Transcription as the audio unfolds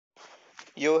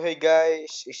Yo, hey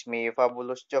guys, it's me,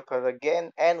 Fabulous Joker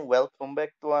again, and welcome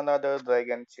back to another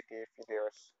Dragon City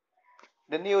videos.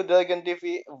 The new Dragon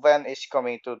TV event is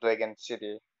coming to Dragon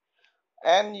City,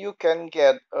 and you can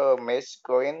get a Maze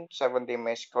coin, 70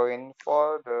 Maze coin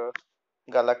for the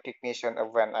Galactic Mission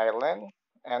Event Island,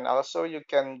 and also you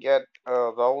can get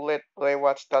a Rowlet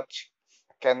rewards that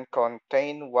can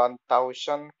contain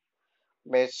 1000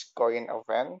 Maze coin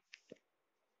event,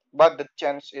 but the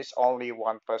chance is only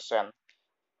 1%.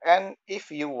 And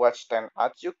if you watch 10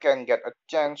 ads, you can get a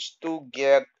chance to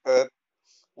get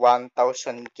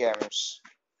 1000 gems.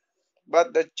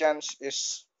 But the chance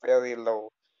is very low.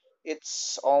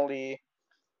 It's only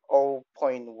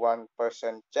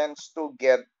 0.1% chance to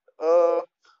get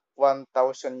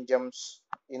 1000 gems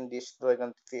in this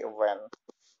Dragon TV event.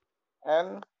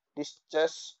 And this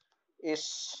chest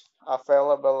is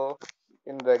available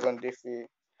in Dragon TV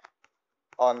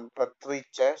on a 3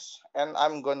 chest. And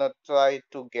I'm gonna try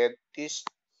to get this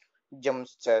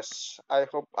gems chest. I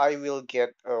hope I will get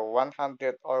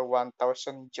 100 or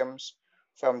 1000 gems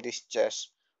from this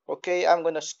chest. Okay, I'm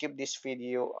gonna skip this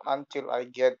video until I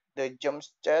get the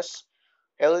gems chest.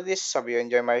 Hello, this hope you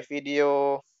enjoy my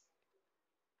video.